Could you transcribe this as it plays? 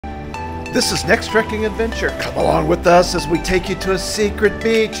This is Next Trekking Adventure. Come along with us as we take you to a secret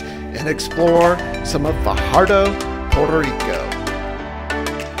beach and explore some of Fajardo, Puerto Rico.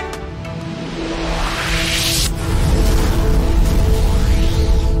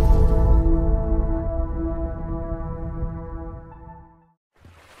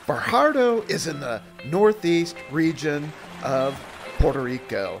 Fajardo is in the northeast region of Puerto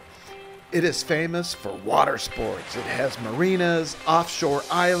Rico. It is famous for water sports. It has marinas, offshore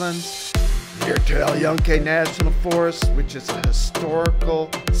islands, near to El Yunque National Forest, which is a historical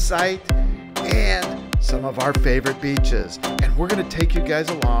site, and some of our favorite beaches. And we're going to take you guys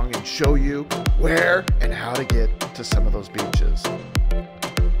along and show you where and how to get to some of those beaches.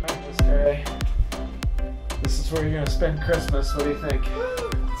 Okay. This is where you're going to spend Christmas. What do you think?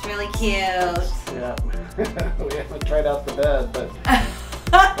 It's really cute. Yeah. We haven't tried out the bed, but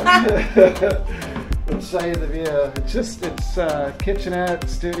let's show you the view. It's kitchenette,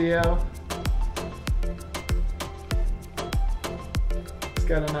 studio. It's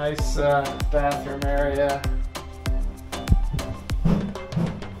got a nice bathroom area.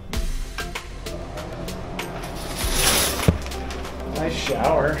 Nice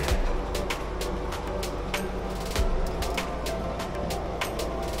shower.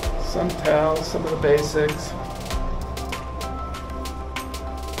 Some towels, some of the basics.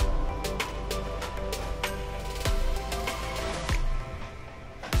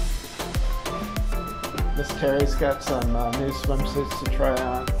 Miss Terry's got some new swimsuits to try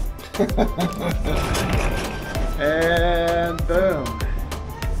on. And boom.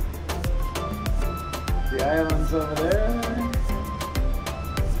 The island's over there.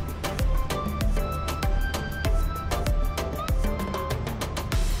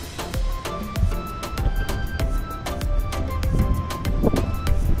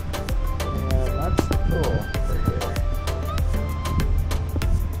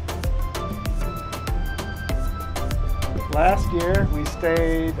 Last year we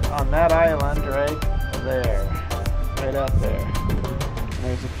stayed on that island right there, right out there. And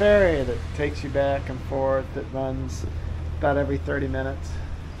there's a ferry that takes you back and forth that runs about every 30 minutes.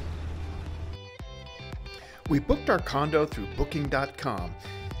 We booked our condo through booking.com.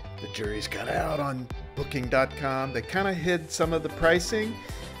 The jury's got out on booking.com. They kind of hid some of the pricing.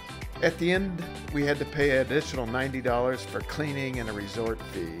 At the end, we had to pay an additional $90 for cleaning and a resort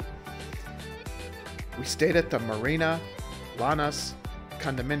fee. We stayed at the Marina Lanas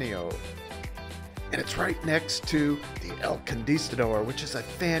Condominio, and it's right next to the El Conquistador, which is a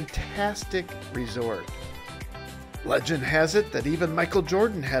fantastic resort. Legend has it that even Michael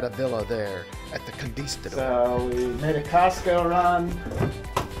Jordan had a villa there at the Conquistador. So we made a Costco run.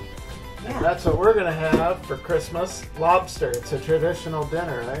 Yeah. That's what we're gonna have for Christmas. Lobster. It's a traditional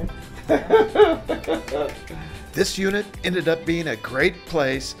dinner, right? This unit ended up being a great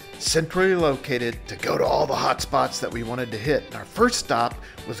place, centrally located, to go to all the hot spots that we wanted to hit. And our first stop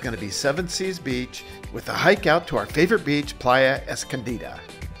was going to be Seven Seas Beach, with a hike out to our favorite beach, Playa Escondida.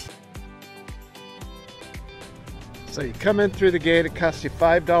 So you come in through the gate, it costs you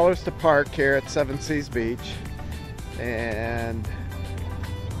 $5 to park here at Seven Seas Beach. And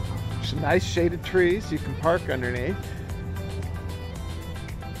some nice shaded trees you can park underneath.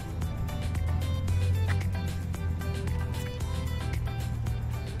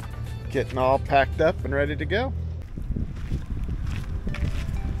 Getting all packed up and ready to go.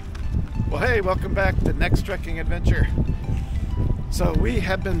 Well, hey, welcome back to Next Trekking Adventure. So we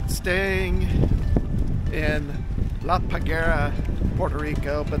have been staying in La Paguera, Puerto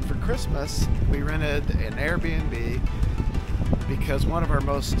Rico, but for Christmas we rented an Airbnb because one of our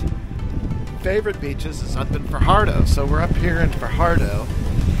most favorite beaches is up in Fajardo. So we're up here in Fajardo,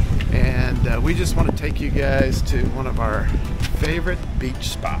 and we just want to take you guys to one of our favorite beach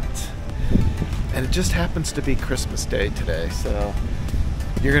spots. And it just happens to be Christmas Day today, so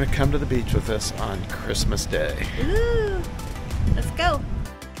you're going to come to the beach with us on Christmas Day. Ooh, let's go.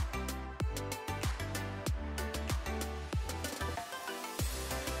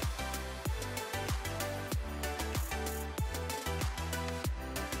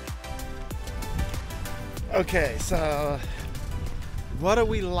 Okay, so what do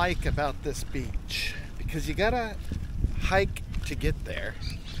we like about this beach? Because you gotta hike to get there.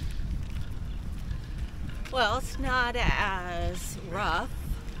 Well, it's not as rough.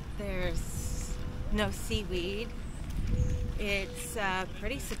 There's no seaweed. It's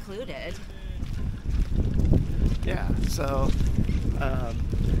pretty secluded. Yeah, so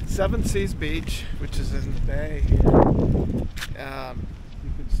Seven Seas Beach, which is in the bay here. You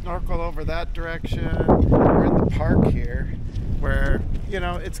can snorkel over that direction. We're in the park here where, you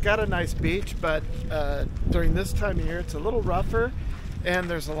know, it's got a nice beach, but during this time of year it's a little rougher. and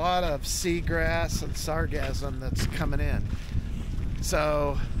there's a lot of seagrass and sargassum that's coming in.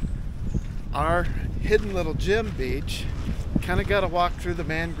 So our hidden little gym beach, kind of got to walk through the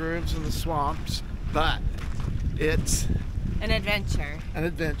mangroves and the swamps, but it's an adventure. An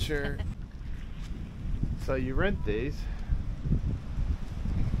adventure. So you rent these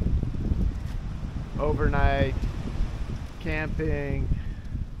overnight camping.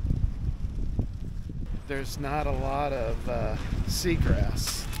 There's not a lot of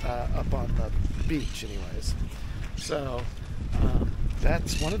seagrass up on the beach anyways. So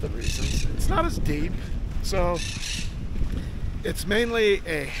that's one of the reasons. It's not as deep. So it's mainly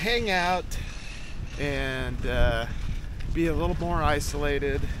a hangout and be a little more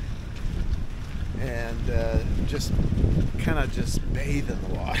isolated and just kind of just bathe in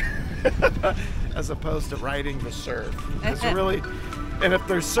the water as opposed to riding the surf. It's really, and if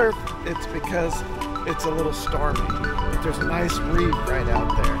there's surf, it's because it's a little stormy. But there's a nice reef right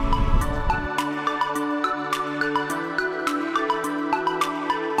out there.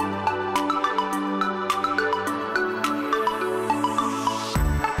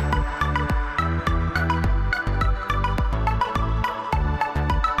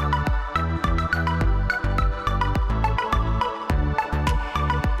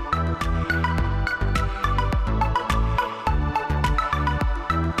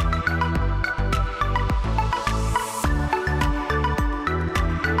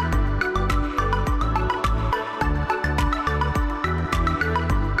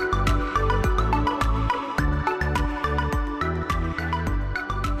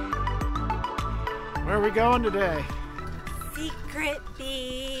 Where are we going today? Secret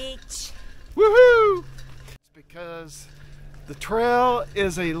beach. Woohoo! It's because the trail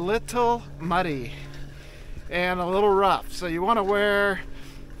is a little muddy and a little rough. So you want to wear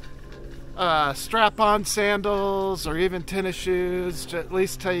strap-on sandals or even tennis shoes, at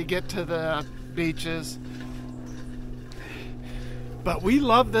least till you get to the beaches. But we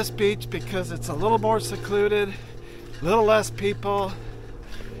love this beach because it's a little more secluded, a little less people.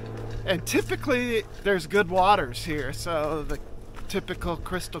 And typically there's good waters here, so the typical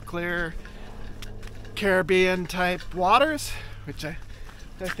crystal clear Caribbean type waters, which I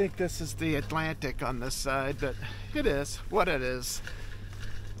think this is the Atlantic on this side, but it is what it is.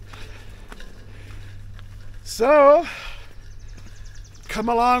 So come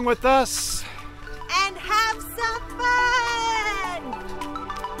along with us And have some fun!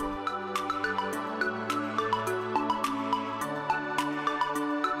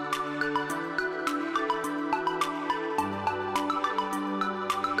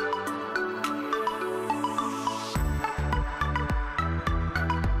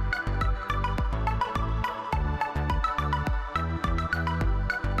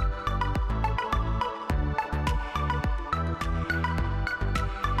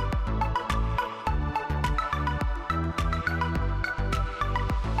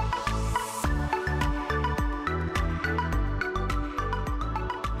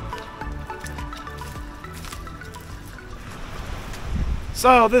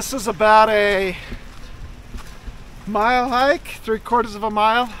 So this is about a mile hike, 3/4 of a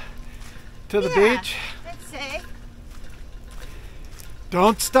mile to the beach. Let's say.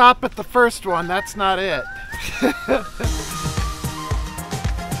 Don't stop at the first one, that's not it.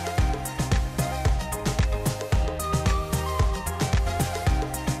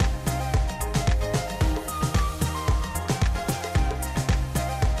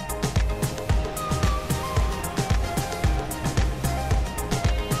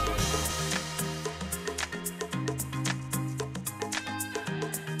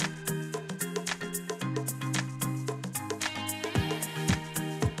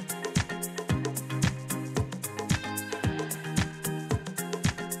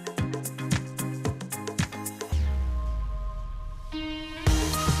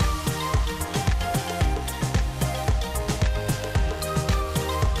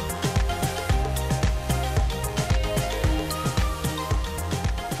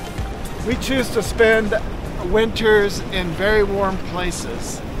 We choose to spend winters in very warm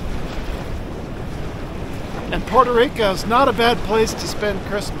places. And Puerto Rico is not a bad place to spend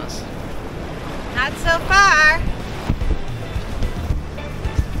Christmas. Not so far.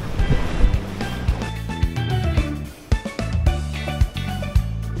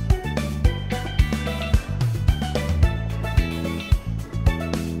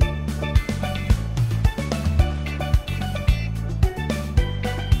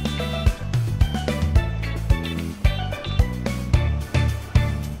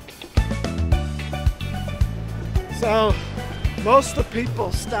 So most of the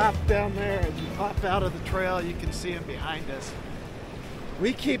people stop down there. As you pop out of the trail, you can see them behind us.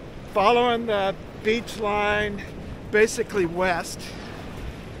 We keep following the beach line basically west.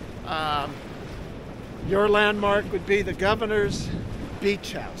 Your landmark would be the Governor's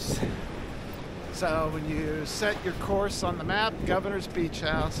Beach House. So when you set your course on the map, Governor's Beach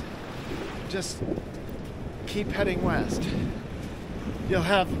House, just keep heading west. You'll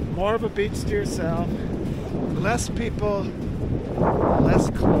have more of a beach to yourself, less people,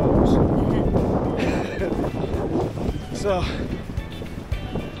 less clothes. So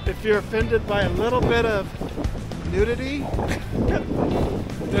if you're offended by a little bit of nudity,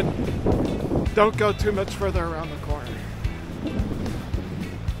 then don't go too much further around the corner.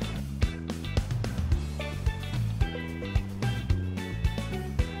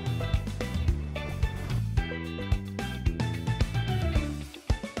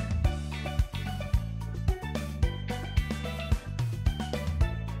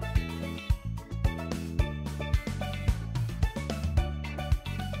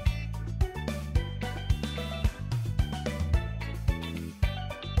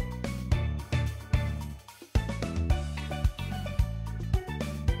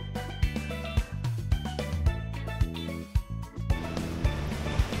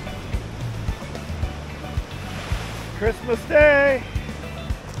 Christmas Day,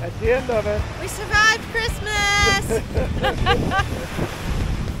 at the end of it. We survived Christmas!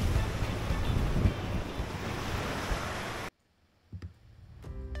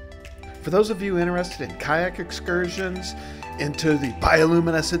 For those of you interested in kayak excursions into the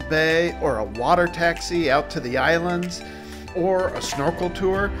bioluminescent bay, or a water taxi out to the islands, or a snorkel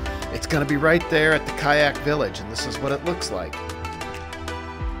tour, it's going to be right there at the kayak village, and this is what it looks like.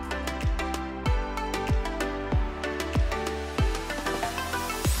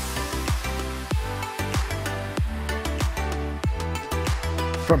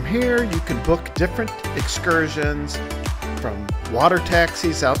 From here, you can book different excursions, from water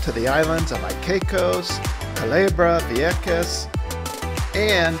taxis out to the islands of Iquitos, Culebra, Vieques,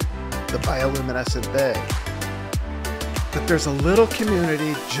 and the bioluminescent bay. But there's a little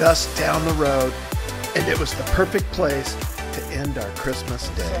community just down the road, and it was the perfect place to end our Christmas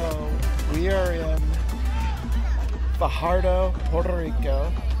day. So we are in Fajardo, Puerto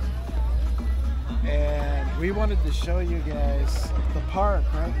Rico, and we wanted to show you guys the park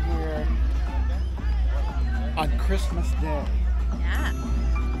right here on Christmas Day. Yeah.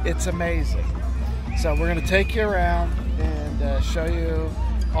 It's amazing. So we're going to take you around and show you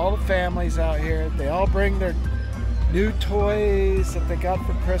all the families out here. They all bring their new toys that they got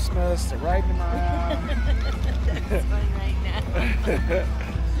for Christmas. They're riding them around. That's fun right now.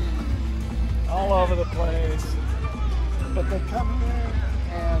 All over the place. But they come here,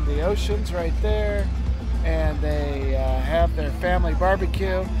 and the ocean's right there, and they have their family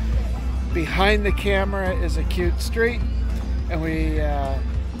barbecue. Behind the camera is a cute street, and we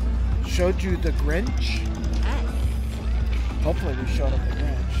showed you the Grinch. Hopefully we showed them the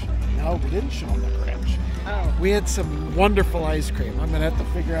Grinch. No, we didn't show them the Grinch. Oh. We had some wonderful ice cream. I'm going to have to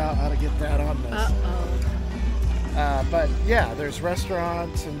figure out how to get that on this. Uh-oh. But yeah, there's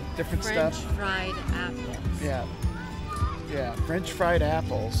restaurants and different French stuff. fried apples. Yeah. Yeah, French fried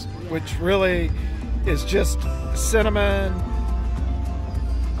apples, which really is just cinnamon.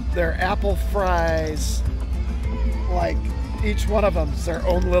 They're apple fries, like each one of them's their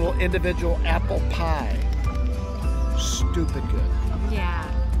own little individual apple pie. Stupid good. Yeah.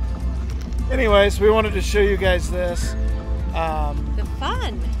 Anyways, we wanted to show you guys this. The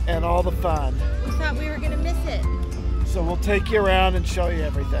fun. And all the fun. We thought we were going to miss it. So we'll take you around and show you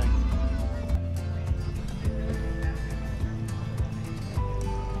everything.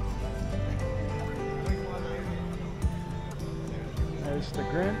 There's the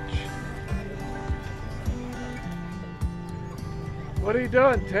Grinch. What are you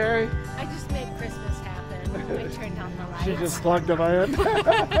doing, Terry? I just made Christmas happen. I turned on the lights. She just plugged them in.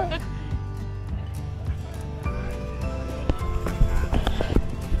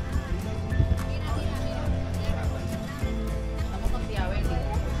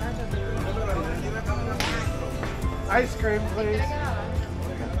 Ice cream, please.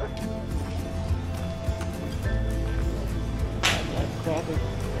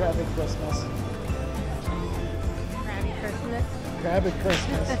 Crabby Christmas. Crabby Christmas. Crabby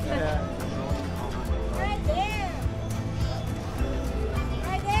Christmas, yeah. Right there.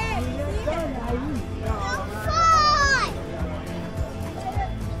 Right there.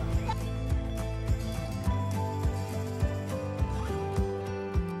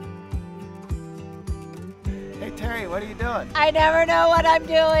 Hey Terry, what are you doing? I never know what I'm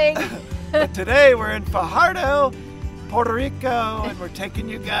doing. But today we're in Fajardo, Puerto Rico, and we're taking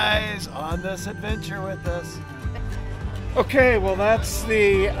you guys on this adventure with us. Okay, well that's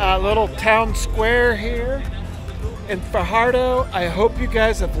the little town square here in Fajardo. I hope you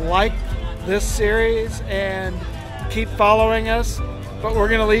guys have liked this series and keep following us, but we're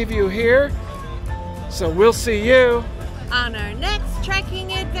going to leave you here. So we'll see you on our next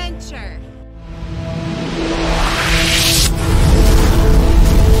trekking adventure.